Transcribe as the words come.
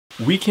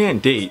We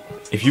can't date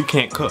if you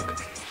can't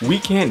cook. We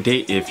can't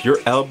date if your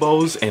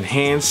elbows and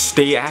hands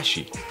stay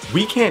ashy.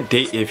 We can't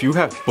date if you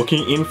have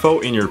booking info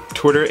in your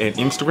Twitter and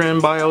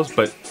Instagram bios,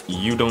 but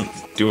you don't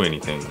do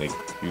anything. Like,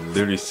 you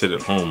literally sit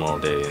at home all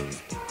day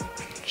and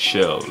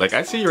chill. Like,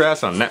 I see your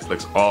ass on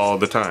Netflix all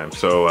the time,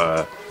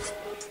 so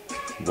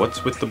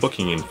what's with the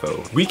booking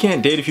info? We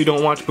can't date if you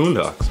don't watch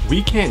Boondocks.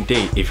 We can't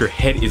date if your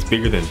head is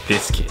bigger than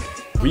this kid.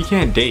 We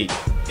can't date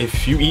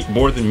if you eat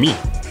more than me.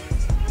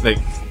 Like,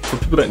 for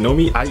people that know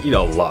me, I eat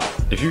a lot.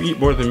 If you eat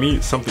more than me,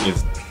 something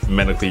is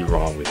medically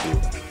wrong with you.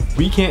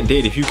 We can't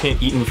date if you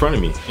can't eat in front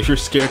of me, if you're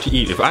scared to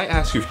eat. If I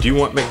ask you, do you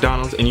want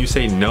McDonald's, and you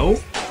say no,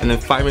 and then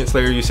 5 minutes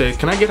later you say,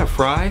 can I get a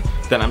fry?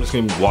 Then I'm just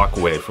gonna walk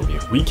away from you.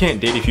 We can't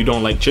date if you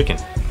don't like chicken.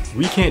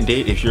 We can't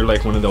date if you're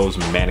like one of those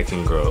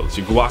mannequin girls.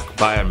 You walk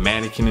by a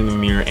mannequin in the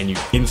mirror and you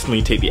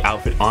instantly take the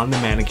outfit on the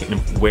mannequin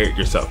and wear it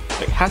yourself.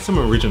 Like, have some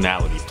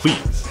originality,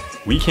 please.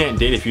 We can't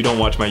date if you don't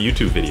watch my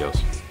YouTube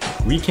videos.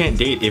 We can't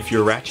date if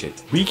you're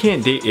ratchet. We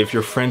can't date if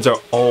your friends are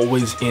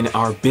always in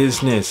our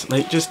business.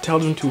 Like, just tell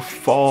them to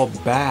fall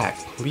back,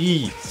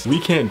 please. We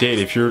can't date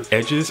if your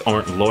edges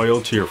aren't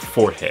loyal to your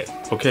forehead,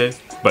 okay?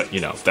 But, you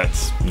know,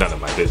 that's none of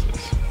my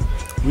business.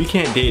 We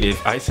can't date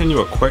if I send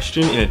you a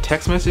question in a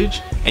text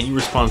message and you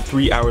respond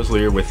 3 hours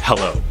later with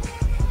hello.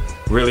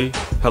 Really?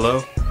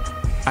 Hello?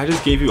 I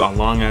just gave you a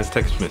long ass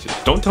text message.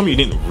 Don't tell me you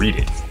didn't read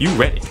it. You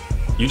read it.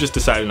 You just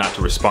decided not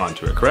to respond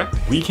to it, correct?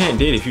 We can't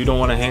date if you don't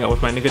want to hang out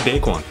with my nigga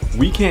Daquan.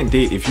 We can't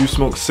date if you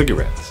smoke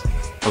cigarettes,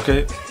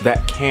 okay?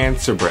 That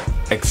cancer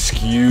breath.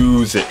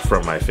 Excuse it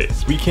from my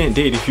face. We can't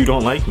date if you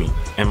don't like me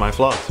and my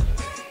flaws.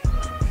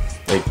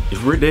 Like,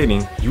 if we're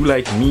dating, you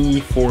like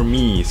me for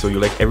me, so you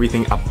like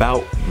everything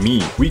about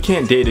me. We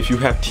can't date if you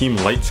have team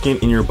light skin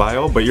in your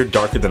bio, but you're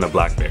darker than a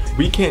black bear.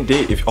 We can't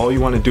date if all you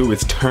want to do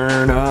is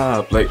turn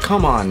up. Like,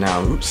 come on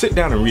now, sit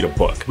down and read a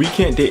book. We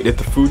can't date if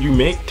the food you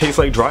make tastes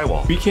like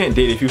drywall. We can't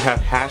date if you have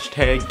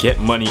hashtag get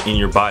money in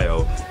your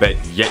bio, but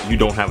yet you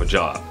don't have a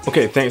job.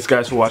 Okay, thanks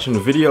guys for watching the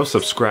video.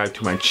 Subscribe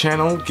to my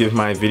channel, give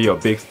my video a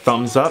big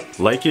thumbs up,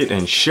 like it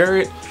and share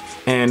it.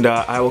 And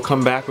I will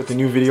come back with a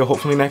new video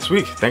hopefully next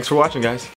week. Thanks for watching, guys.